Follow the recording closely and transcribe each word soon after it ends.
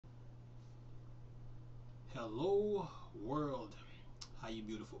Hello world, how you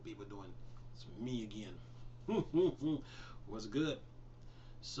beautiful people doing? It's me again. What's good?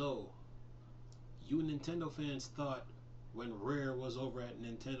 So, you Nintendo fans thought when Rare was over at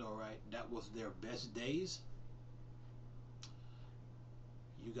Nintendo, right, that was their best days?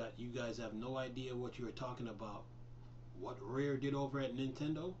 You guys have no idea what you're talking about. What Rare did over at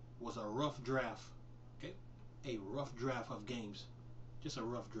Nintendo was a rough draft. Okay? A rough draft of games. Just a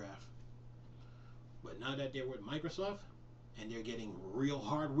rough draft. But now that they're with Microsoft and they're getting real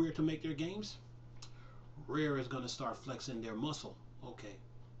hardware to make their games, Rare is going to start flexing their muscle. Okay.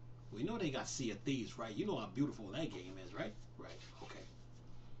 We know they got Sea of Thieves, right? You know how beautiful that game is, right? Right. Okay.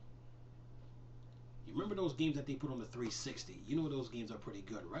 You remember those games that they put on the 360? You know those games are pretty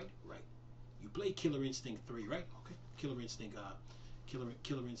good, right? Right. You play Killer Instinct 3, right? Okay. Killer Instinct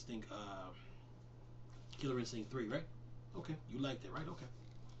Killer Instinct 3, right? Okay. You liked it, right? Okay.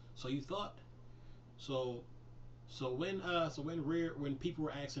 So you thought so when people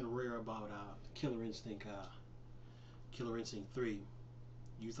were asking Rare about Killer Instinct 3,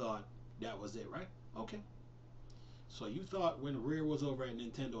 you thought that was it, right? Okay. So you thought when Rare was over at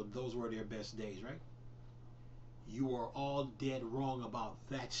Nintendo, those were their best days, right? You are all dead wrong about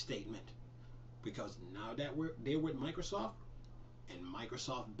that statement because now that they're with Microsoft and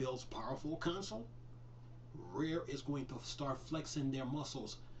Microsoft builds powerful console, Rare is going to start flexing their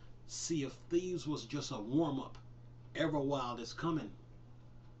muscles. Sea of Thieves was just a warm up. Everwild is coming.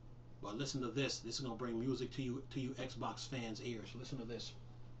 But listen to this. This is gonna bring music to you Xbox fans' ears. Listen to this.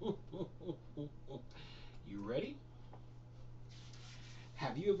 You ready?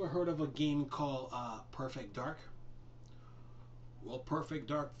 Have you ever heard of a game called Perfect Dark? Well, Perfect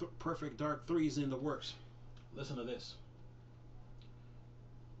Dark 3 is in the works. Listen to this.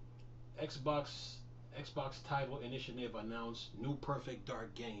 Xbox Xbox Title Initiative announced new Perfect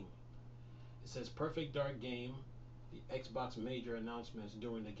Dark game. It says Perfect Dark game. The Xbox major announcements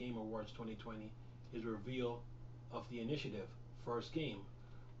during the Game Awards 2020 is reveal of the initiative first game,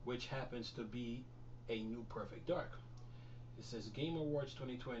 which happens to be a new Perfect Dark. It says Game Awards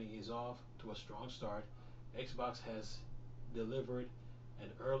 2020 is off to a strong start. Xbox has delivered an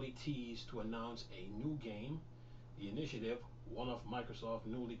early tease to announce a new game. The initiative, one of Microsoft's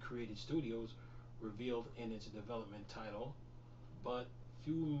newly created studios, revealed in its development title, but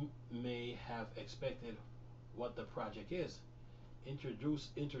few may have expected what the project is.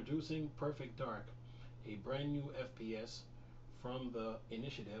 Introducing Perfect Dark, a brand new FPS from the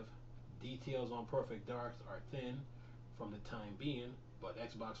initiative. Details on Perfect Dark are thin from the time being, but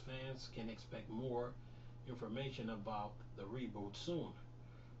Xbox fans can expect more information about the reboot soon.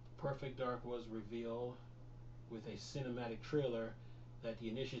 Perfect Dark was revealed with a cinematic trailer that the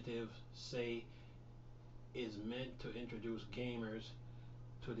initiative say is meant to introduce gamers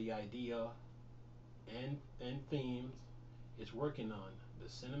to the idea and themes it's working on. The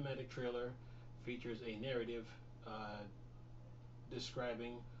cinematic trailer features a narrative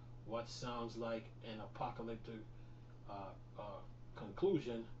describing what sounds like an apocalyptic uh, uh,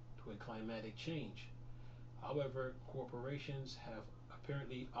 conclusion to a climatic change. However, corporations have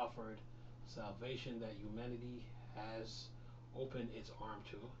apparently offered salvation that humanity has opened its arm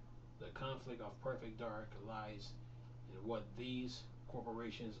to. The conflict of Perfect Dark lies in what these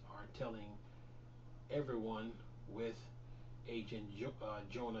corporations are telling everyone with Agent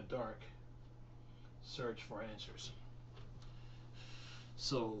Jonah Dark search for answers.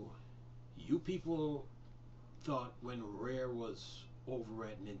 So, you people thought when Rare was over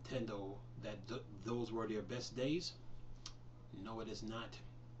at Nintendo that those were their best days? No, it is not.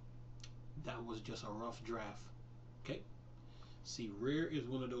 That was just a rough draft. Okay? See, Rare is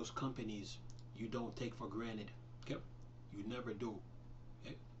one of those companies you don't take for granted. Okay? You never do.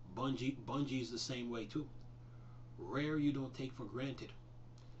 Okay? Bungie's the same way too. Rare you don't take for granted.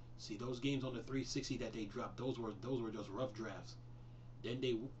 See those games on the 360 that they dropped, those were just rough drafts.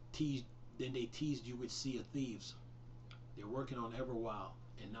 Then teased they teased you with Sea of Thieves. They're working on Everwild,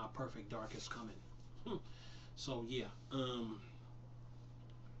 and now Perfect Dark is coming. So yeah,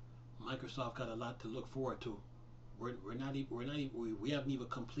 Microsoft got a lot to look forward to. We haven't even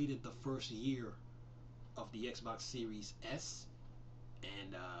completed the first year of the Xbox Series S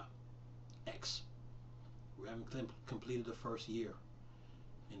and X. We haven't completed the first year,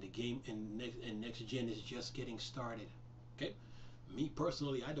 and the game and next gen is just getting started. Okay, me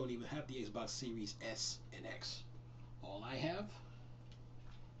personally, I don't even have the Xbox Series S and X. All I have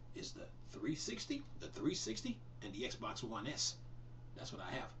is the 360, and the Xbox One S. That's what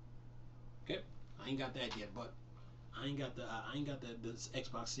I have. Okay, I ain't got that yet, but I ain't got the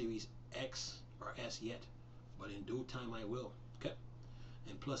Xbox Series X or S yet. But in due time I will. Okay,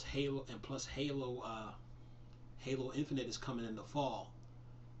 and plus Halo Halo Infinite is coming in the fall.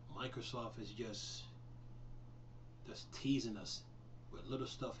 Microsoft is just teasing us with little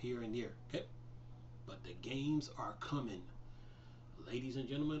stuff here and there. Okay, but the games are coming, ladies and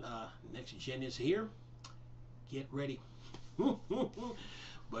gentlemen. Next gen is here. Get ready.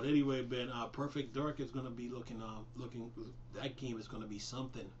 But anyway, Ben, Perfect Dark is gonna be looking. That game is gonna be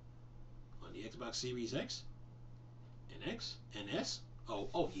something on the Xbox Series X and X and S.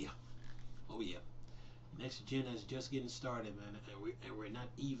 Oh yeah, oh yeah. Next gen is just getting started, man, and we're not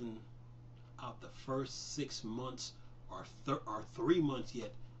even out the first 6 months or 3 months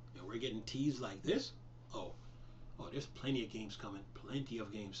yet, and we're getting teased like this. Oh, there's plenty of games coming, plenty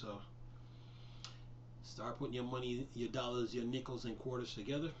of games. So start putting your money, your dollars, your nickels and quarters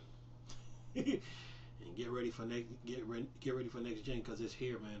together, and get ready for next gen, because it's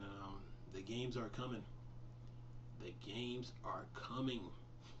here, man. The games are coming. The games are coming.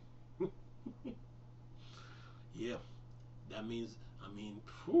 Yeah, that means,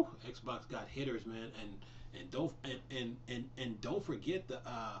 Xbox got hitters, man, and don't forget the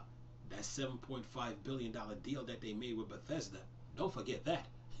that $7.5 billion deal that they made with Bethesda. Don't forget that.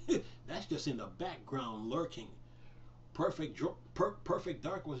 That's just in the background lurking. Perfect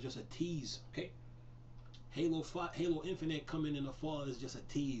Dark was just a tease. Okay, Halo Infinite coming in the fall is just a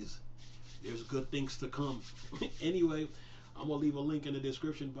tease. There's good things to come. Anyway, I'm gonna leave a link in the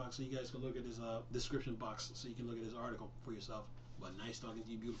description box so you guys can look at this description box so you can look at this article for yourself. But nice talking to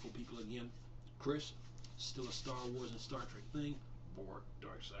you, beautiful people again. Chris, still a Star Wars and Star Trek thing. Borg,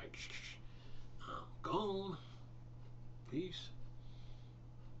 dark side. I'm gone. Peace.